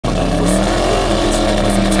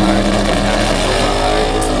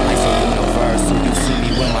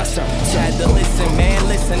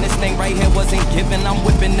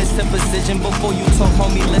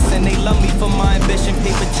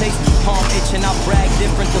I brag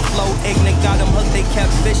different, the flow ignorant, got them hooked, they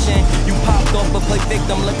kept fishing. You popped off but play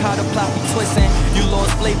victim, look how the plot be twisting. You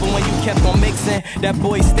lost flavor when you kept on mixing. That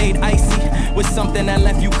boy stayed icy with something that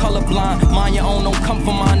left you colorblind. Mind your own, don't come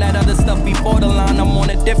for mine, that other stuff be borderline. I'm on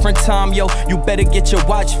a different time, yo, you better get your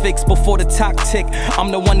watch fixed before the clock tick.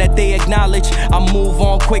 I'm the one that they acknowledge. I move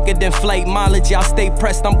on quicker than flight mileage. Y'all stay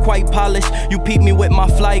pressed, I'm quite polished. You peep me with my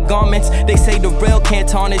flight garments. They say the real can't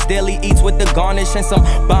tarnish. Daily eats with the garnish and some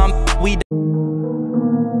bomb weed.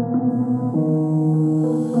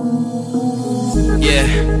 Yeah,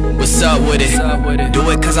 what's up with it? Do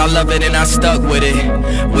it cause I love it and I stuck with it.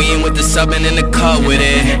 We ain't with the subbing in the cut with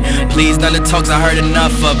it. Please none of the talks, I heard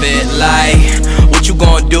enough of it. Like, what you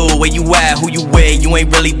gonna do? Where you at? Who you with? You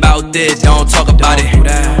ain't really about this, don't talk about it.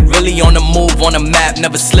 Really on the move, on the map,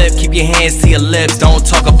 never slip. Keep your hands to your lips, don't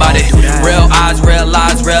talk about it. Real eyes, real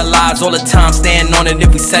lives all the time. Stand on it,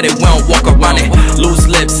 if we said it, we don't walk around it. Loose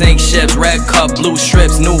lips, sink ships, red cup, blue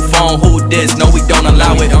strips. New phone, who this? No, we don't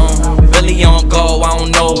allow it. Really on go, I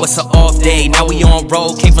don't know what's an off day. Now we on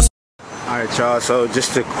road, came from. Alright y'all, so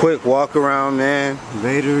just a quick walk around, man.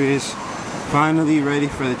 Vader is finally ready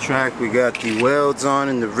for the track. We got the welds on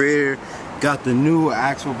in the rear. Got the new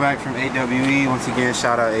axle back from AWE. Once again,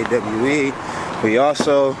 shout out AWE. We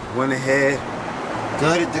also went ahead,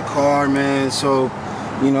 gutted the car, man. So,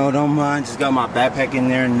 you know, don't mind. Just got my backpack in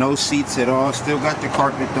there. No seats at all. Still got the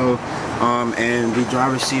carpet though. And the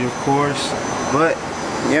driver's seat, of course. But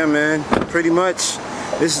yeah, man, pretty much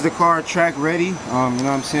this is the car track ready. You know what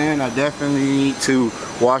I'm saying? I definitely need to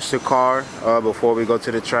wash the car before we go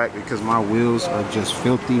to the track because my wheels are just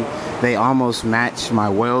filthy. They almost match my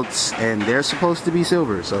welds and they're supposed to be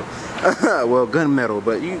silver, so well, gunmetal,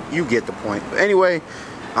 but you get the point. But anyway,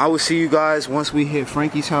 I will see you guys once we hit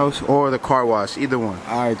Frankie's house or the car wash, either one.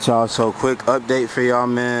 Alright y'all, so quick update for y'all,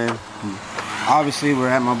 man. Obviously we're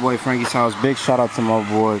at my boy Frankie's house. Big shout out to my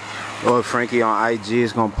boy Frankie on IG.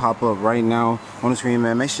 Is gonna pop up right now on the screen,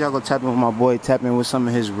 man. Make sure y'all go tap in with my boy, tap in with some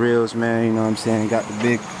of his reels, man. You know what I'm saying? Got the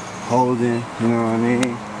big Holden, you know what I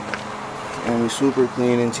mean? And super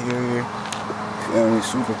clean interior, and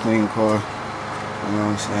super clean car. You know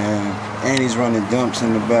what I'm saying? And he's running dumps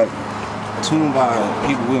in the back, tuned by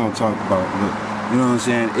people we don't talk about, but you know what I'm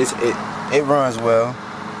saying? It runs well.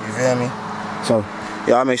 You feel me? So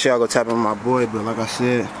y'all make sure y'all go tap in with my boy. But like I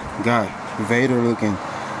said, got Vader looking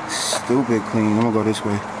stupid clean. I'm gonna go this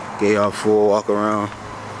way. Get y'all full walk around.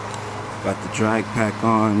 Got the drag pack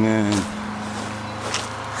on, man.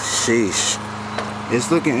 Sheesh.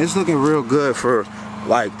 It's looking real good for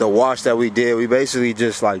like the wash that we did. We basically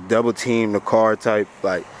just like double teamed the car type.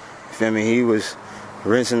 Like, feel me? He was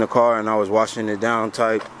rinsing the car and I was washing it down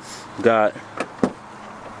type. Got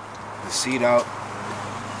the seat out.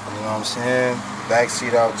 You know what I'm saying? Back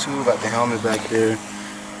seat out too. Got the helmet back there.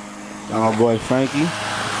 Got my boy Frankie.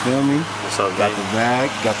 Feel me? What's up, got the bag,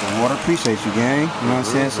 got the water. Appreciate you, gang. You know what I'm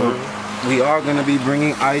saying? So we are gonna be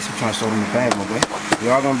bringing ice. I'm trying to show them the bag, my boy. We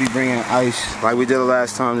are gonna be bringing ice like we did the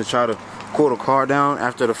last time to try to cool the car down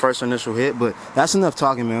after the first initial hit. But that's enough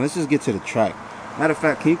talking, man. Let's just get to the track. Matter of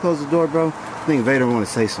fact, can you close the door, bro? I think Vader want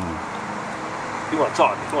to say something. You want to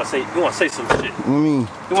talk? You want to say some shit? I mean,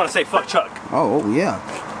 you want to say fuck Chuck? Oh yeah,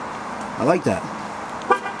 I like that.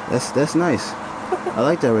 That's nice. I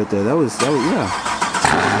like that right there. That was yeah.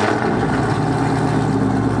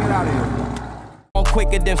 Get out of here.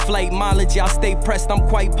 Quicker than flight mileage, y'all stay pressed, I'm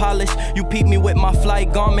quite polished. You peep me with my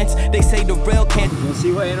flight garments. They say the real can't. Let's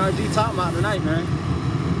see what NRG talking about tonight, man.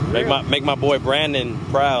 Make my boy Brandon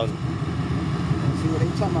proud. Let's see what they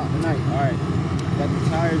talking about tonight. Alright. Got the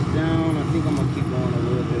tires down. I think I'm gonna keep going a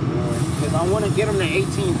little bit more. Because I want to get them to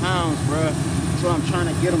 18 pounds, bruh. That's what I'm trying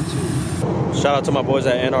to get them to. Shout out to my boys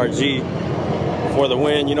at NRG for the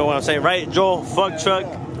win. You know what I'm saying? Right, Joel? Fuck Chuck.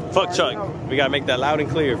 Fuck Chuck. We gotta make that loud and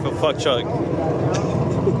clear. Fuck Chuck.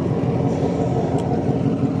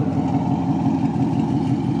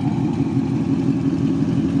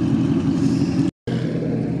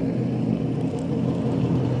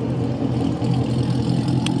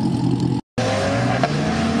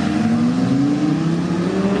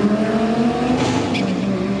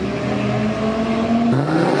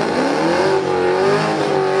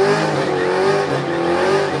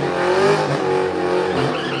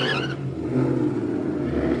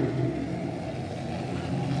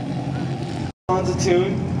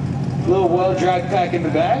 Retune, little well drag pack in the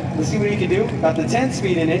back. Let's see what he can do. Got the 10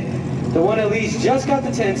 speed in it. The one at least just got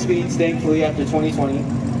the 10 speeds, thankfully, after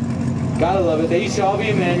 2020. Gotta love it. They used to all be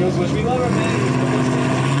in manuals, which we love our manuals.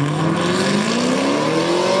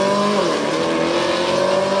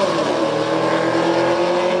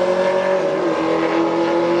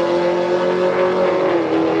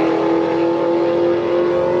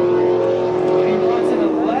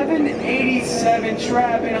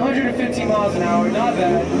 trapping, 115 miles an hour, not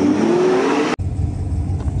bad.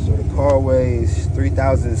 So the car weighs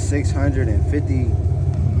 3,650,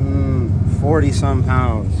 40 some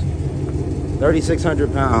pounds,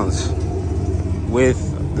 3,600 pounds,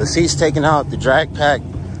 with the seats taken out, the drag pack,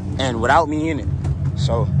 and without me in it.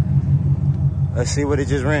 So let's see what it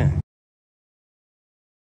just ran.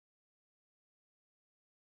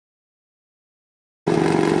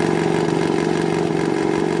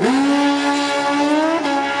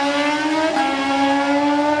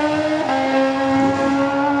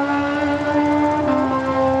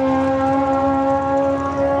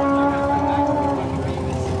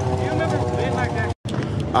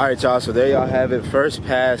 All right, y'all, so there y'all have it. First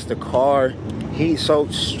pass, the car heat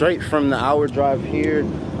soaked straight from the hour drive here.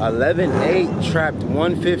 11.8, trapped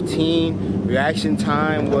 115. Reaction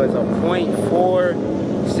time was a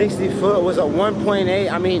 0.4. 60 foot was a 1.8.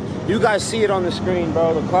 I mean, you guys see it on the screen,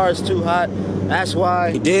 bro. The car is too hot. That's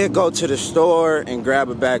why we did go to the store and grab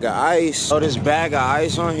a bag of ice. So this bag of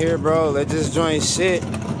ice on here, bro, let this joint sit.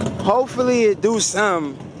 Hopefully it do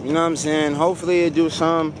some, you know what I'm saying? Hopefully it do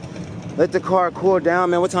some. Let the car cool down,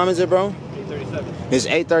 man. What time is it, bro? 8:37. It's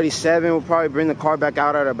 8:37. We'll probably bring the car back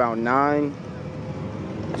out at about 9.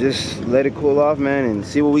 Just let it cool off, man, and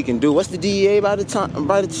see what we can do. What's the DEA by the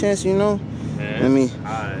chance, you know? Man,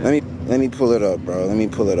 Let me pull it up, bro. Let me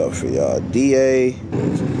pull it up for y'all. DA.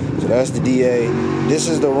 So that's the DA. This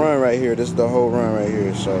is the run right here. This is the whole run right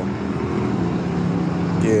here. So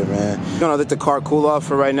yeah, man. I'm gonna let the car cool off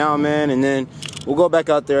for right now, man, and then we'll go back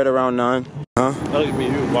out there at around 9. Huh? Look at me,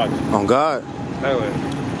 you watch. On God. Anyway.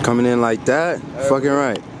 Coming in like that? Fucking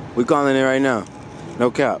right. We calling it right now.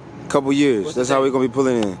 No cap. Couple years. That's how we gonna be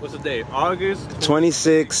pulling in. What's the date? August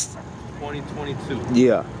 26th. 2022.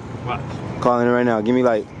 Yeah. Watch. Calling it right now. Give me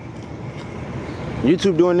like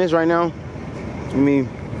YouTube doing this right now. Give me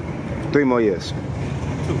 3 more years.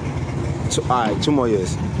 2. Alright, 2 more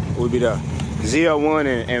years. We'll be there.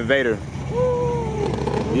 ZL1 and Vader.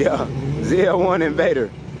 Yeah. ZL1 and Vader.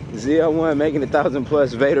 ZL1 making 1,000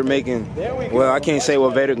 plus, Vader making, well, I can't say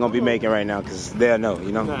what Vader gonna be making right now because they'll know,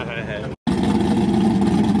 you know?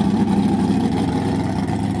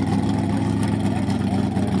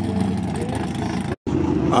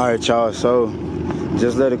 All right, y'all, so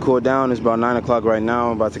just let it cool down. It's about 9 o'clock right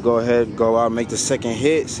now. I'm about to go ahead, go out, make the second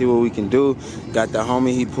hit, see what we can do. Got the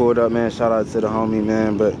homie, he pulled up, man. Shout out to the homie,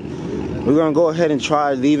 man. But we're gonna go ahead and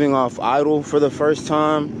try leaving off idle for the first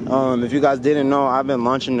time. If you guys didn't know, I've been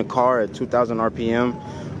launching the car at 2,000 RPM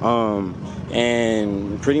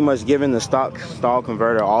and pretty much giving the stock stall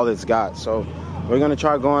converter all it's got. So we're gonna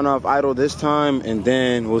try going off idle this time, and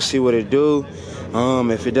then we'll see what it do.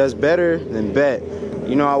 If it does better, then bet.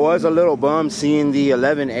 You know, I was a little bummed seeing the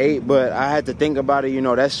 11.8, but I had to think about it. You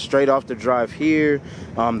know, that's straight off the drive here.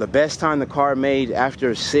 The best time the car made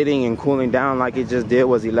after sitting and cooling down like it just did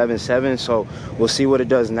was 11.7, so we'll see what it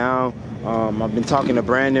does now. I've been talking to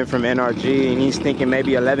Brandon from NRG, and he's thinking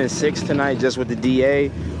maybe 11.6 tonight just with the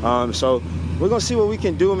DA. So we're gonna see what we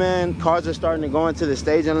can do, man. Cars are starting to go into the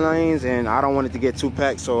staging lanes, and I don't want it to get too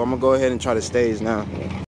packed, so I'm gonna go ahead and try to stage now.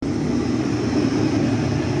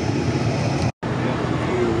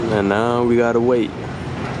 And now we gotta wait.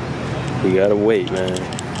 We gotta wait, man.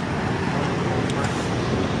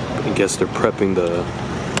 I guess they're prepping the...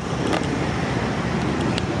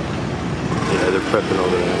 Yeah, they're prepping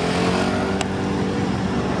over there.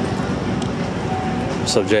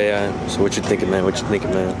 What's up, J.I.? So what you thinking, man? What you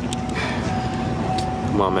thinking, man?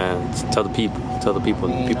 Come on, man. Tell the people. Tell the people.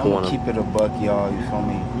 I mean, People want to keep it a buck, y'all. You feel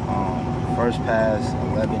me? First pass,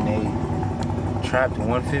 11.8. Trapped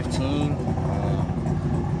 115.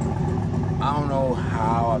 I don't know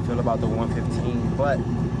how I feel about the 115, but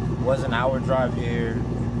it was an hour drive here.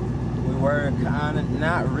 We were kind of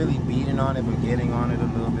not really beating on it, but getting on it a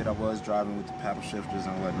little bit. I was driving with the paddle shifters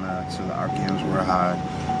and whatnot, so the RPMs were high.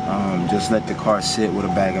 Just let the car sit with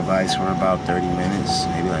a bag of ice for about 30 minutes,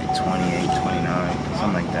 maybe like 28, 29,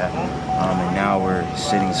 something like that. And now we're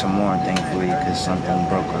sitting some more, thankfully, because something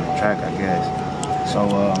broke on the track, I guess. So,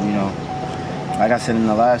 you know, like I said in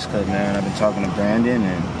the last cut, man, I've been talking to Brandon,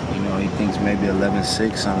 and you know, he thinks maybe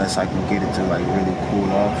 11.6 unless I can get it to like really cool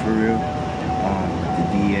off for real. The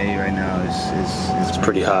DA right now is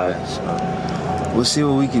pretty high. So we'll see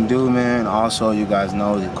what we can do, man. Also, you guys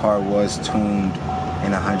know the car was tuned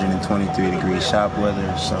in 123 degree shop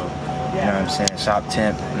weather, so you know what I'm saying, shop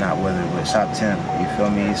temp, not weather, but shop temp, you feel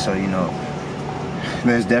me? So, you know,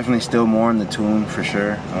 there's definitely still more in the tune for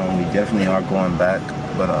sure. We definitely are going back,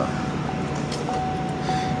 but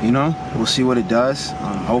you know, we'll see what it does.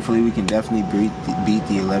 Hopefully we can definitely beat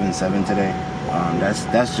the 11.7 today.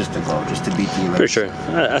 That's just the goal, just to beat the 11. For sure.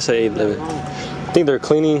 I say 8.11. I think they're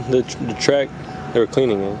cleaning the track. They were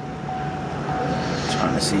cleaning it.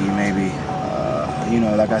 Trying to see maybe, you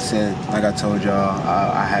know, like I said, like I told y'all,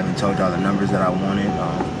 I haven't told y'all the numbers that I wanted,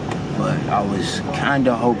 but I was kind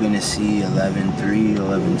of hoping to see 11.3,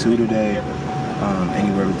 11.2 today.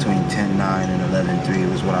 Anywhere between 10.9 and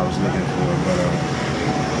 11.3 was what I was looking for, but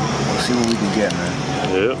we'll see what we can get,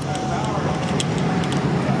 man. Yep.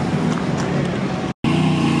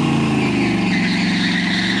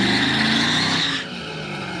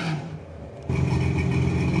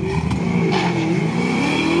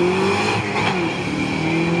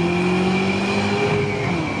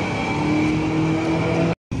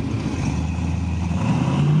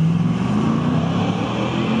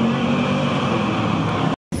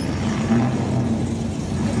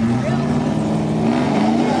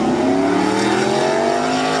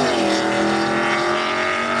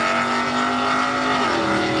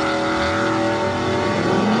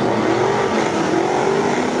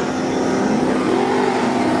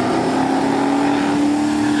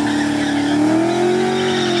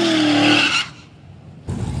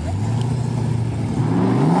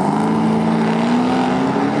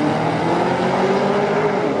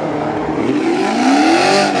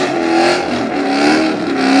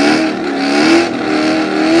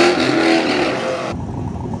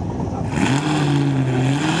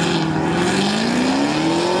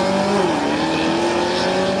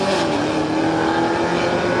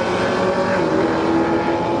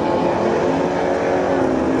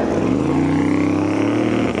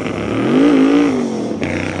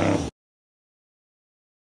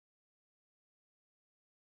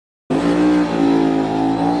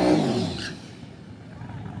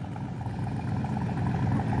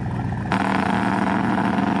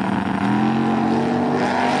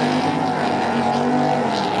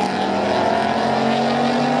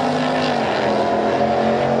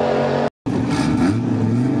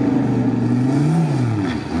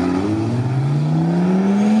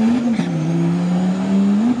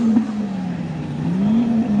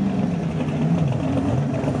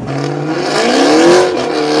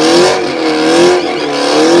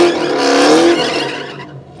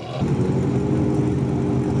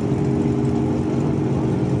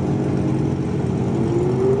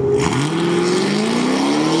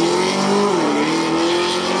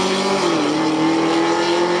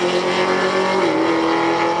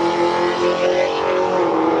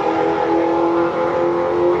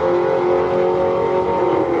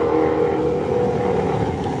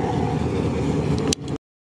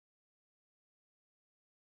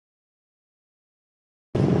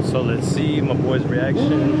 So let's see my boy's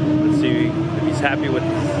reaction. Let's see if he's happy with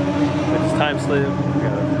his time slip.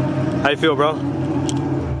 How you feel, bro?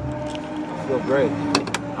 I feel great,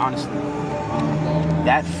 honestly.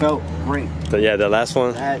 That felt great. Yeah, the last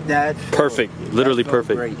one. That perfect, literally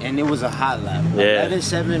perfect. Great, and it was a hot lap. Yeah.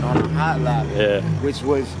 11.7 on a hot lap. Yeah. Which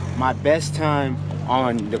was my best time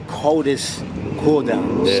on the coldest cool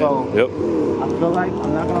down. Yeah. So yep. I feel like,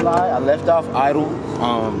 I'm not gonna lie, I left off idle.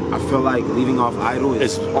 I feel like leaving off idle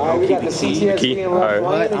is we got the CTS key. All right.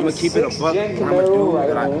 but I'm gonna keep it a buck. What I'm gonna do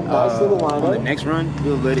on the next run,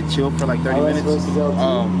 we'll let it chill for like 30 minutes.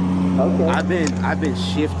 I've been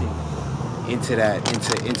shifting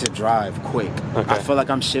into drive quick. Okay. I feel like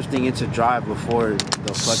I'm shifting into drive before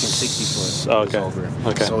the fucking 60 foot is over.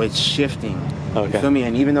 Okay. So it's shifting. Okay. You feel me?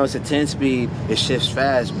 And even though it's a 10 speed, it shifts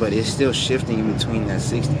fast, but it's still shifting in between that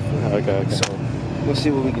 60 foot. Okay. So we'll see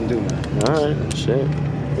what we can do, man. All right. Shit.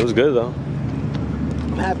 It was good though.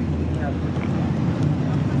 I'm happy.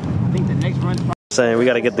 I think the next run. Saying we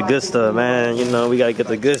gotta get the good stuff, man. You know, we gotta get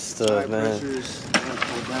the good stuff, man.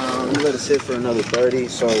 We let it sit for another 30,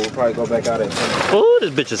 so we'll probably go back out at 10. Ooh,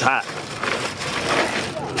 this bitch is hot.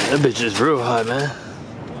 That bitch is real hot, man.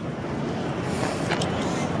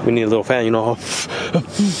 We need a little fan, you know.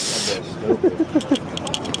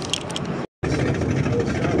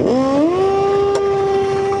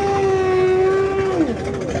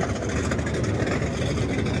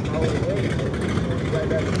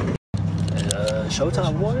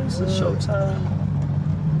 Showtime, boys. It's showtime.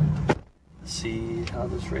 Let's see how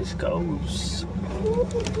this race goes.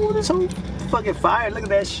 Ooh, it's so fucking fire. Look at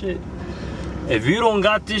that shit. If you don't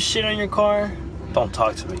got this shit on your car, don't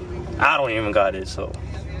talk to me. I don't even got it, so.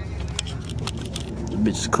 This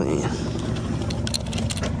bitch is clean.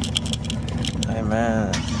 Hey,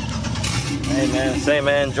 man. Hey, man. Say,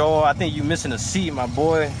 man, Joel, I think you missing a seat, my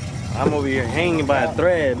boy. I'm over here hanging by a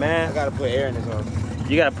thread, man. I gotta put air in this one.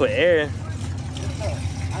 You gotta put air.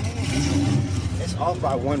 It's off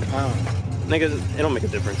by 1 pound. Nigga, it don't make a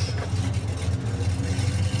difference.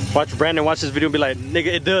 Watch Brandon watch this video and be like, nigga,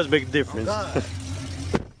 it does make a difference. Oh,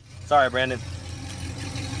 Sorry, Brandon.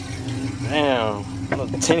 Damn, a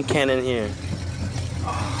tin can in here.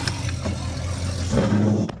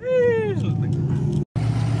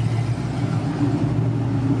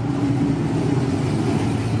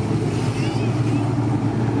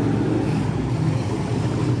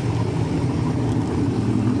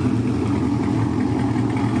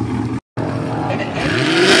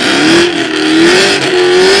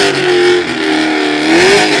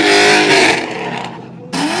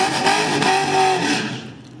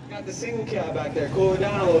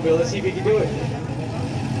 Let's see if you can do it.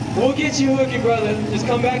 We'll get you hooky, brother. Just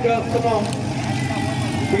come back up. Come on.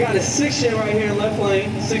 We got a 6-gen right here in left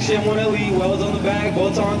lane. 6-gen 1LE. Welds on the back.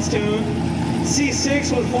 Bolt-ons tuned.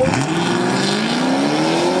 C6 with 4.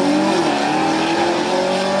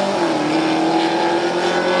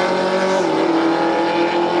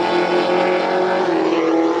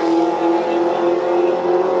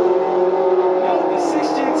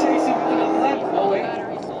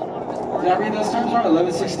 Did I read those terms wrong?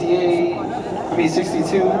 1168, I mean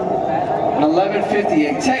 62, and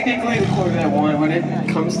 1158. Technically the Corvette won when it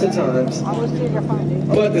comes to times.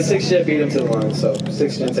 But the 6-gen beat him to the line, so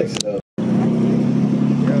 6-gen takes it up.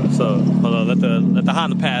 So, hold on, let the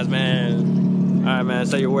Honda pass, man. Alright, man,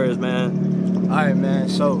 say your words, man. Alright, man,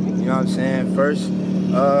 so, you know what I'm saying? First,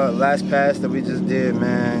 last pass that we just did,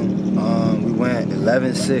 man, we went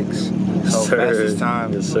 11.6. So fastest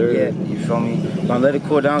time. Yes, sir. Yeah, you feel me? Gonna let it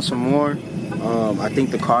cool down some more. I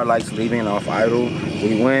think the car likes leaving off idle.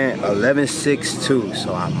 We went 11.62,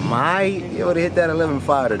 so I might be able to hit that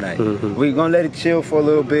 11.5 tonight. We're gonna let it chill for a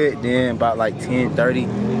little bit, then about like 10:30,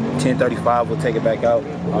 10:35, we'll take it back out.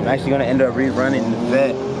 I'm actually gonna end up rerunning the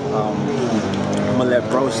vet. I'm gonna let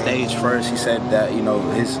bro stage first. He said that, you know,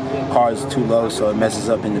 his car is too low, so it messes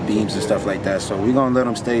up in the beams and stuff like that. So we're gonna let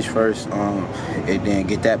him stage first, and then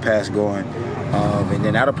get that pass going. And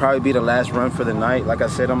then that'll probably be the last run for the night. Like I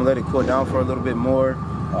said, I'm gonna let it cool down for a little bit more.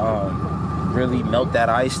 Really melt that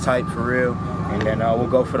ice type for real. And then we'll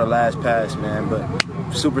go for the last pass, man. But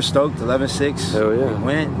super stoked, 11.6. Hell yeah. We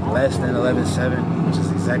went less than 11.7, which is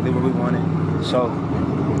exactly what we wanted. So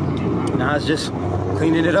now it's just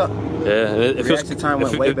cleaning it up. Yeah, it feels, time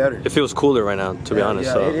went way better. It feels cooler right now, to be honest.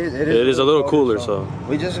 Yeah, so it is a little cooler. So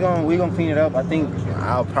we gonna clean it up. I think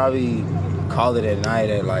I'll probably call it at night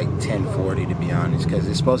at like 10:40, to be honest, because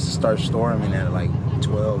it's supposed to start storming at like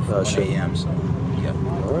 12 a.m. So yeah.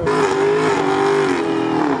 All right.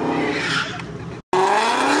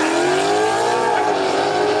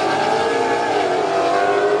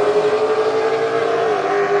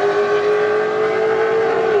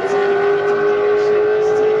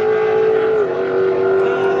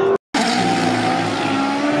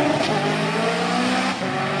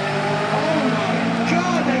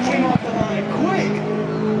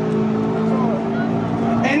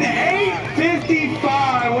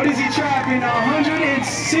 What is he tracking?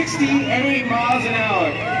 168 miles an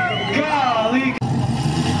hour. Golly.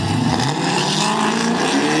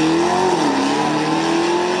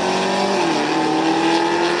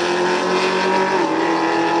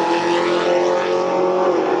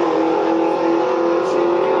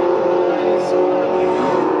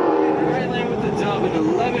 Right lane with the dub in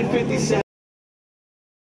 11:57.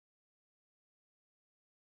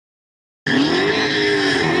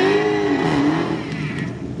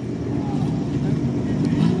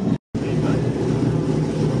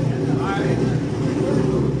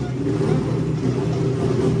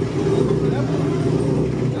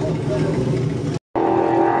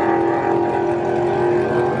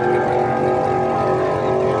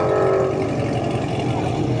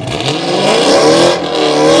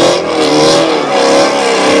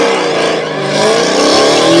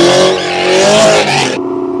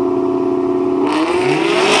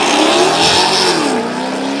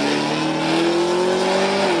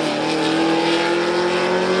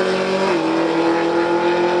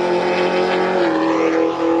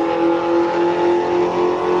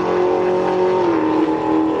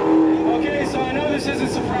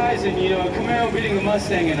 You know, Camaro beating the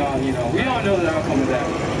Mustang and all, you know, we don't know the outcome of that.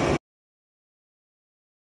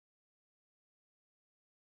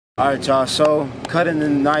 Alright, y'all, so cutting the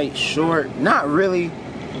night short, not really,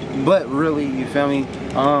 but really, you feel me?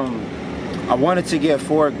 I wanted to get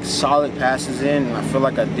 4 solid passes in, and I feel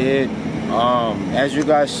like I did. As you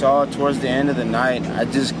guys saw towards the end of the night, I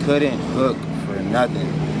just couldn't hook for nothing.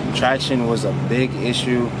 Traction was a big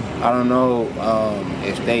issue. I don't know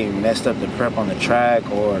if they messed up the prep on the track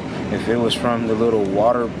or if it was from the little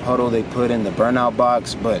water puddle they put in the burnout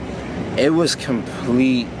box, but it was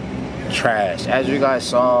complete trash. As you guys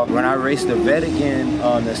saw, when I raced the vet again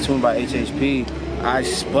that's tuned by HHP, I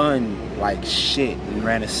spun like shit and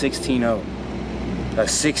ran a 16.0. a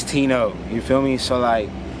 16.0. You feel me? So like,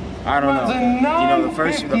 I don't know. You know, the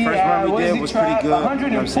first run we did was pretty good. You know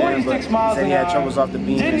what I'm saying? But he said he had troubles off the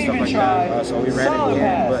beam and stuff like that. So we ran it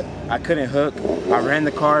again, but I couldn't hook. I ran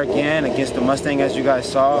the car again against the Mustang, as you guys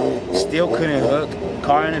saw. Still couldn't hook.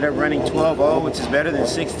 Car ended up running 12.0, which is better than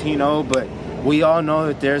 16.0. But we all know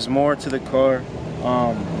that there's more to the car.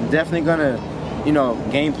 I'm definitely gonna, you know,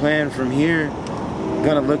 game plan from here.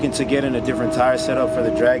 Gonna look into getting a different tire setup for the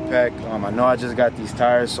drag pack. I know I just got these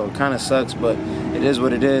tires, so it kind of sucks, but it is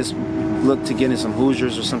what it is. Look to getting some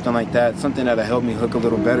Hoosiers or something like that, something that'll help me hook a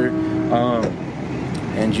little better.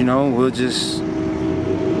 And you know, we'll just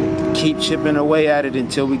keep chipping away at it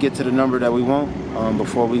until we get to the number that we want,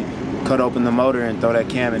 before we cut open the motor and throw that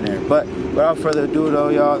cam in there. But without further ado though,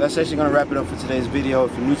 y'all, that's actually gonna wrap it up for today's video.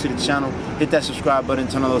 If you're new to the channel, hit that subscribe button,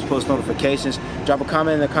 turn on those post notifications, drop a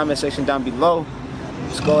comment in the comment section down below.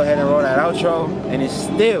 Let's go ahead and roll that outro, and it's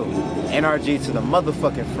still NRG to the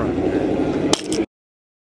motherfucking front.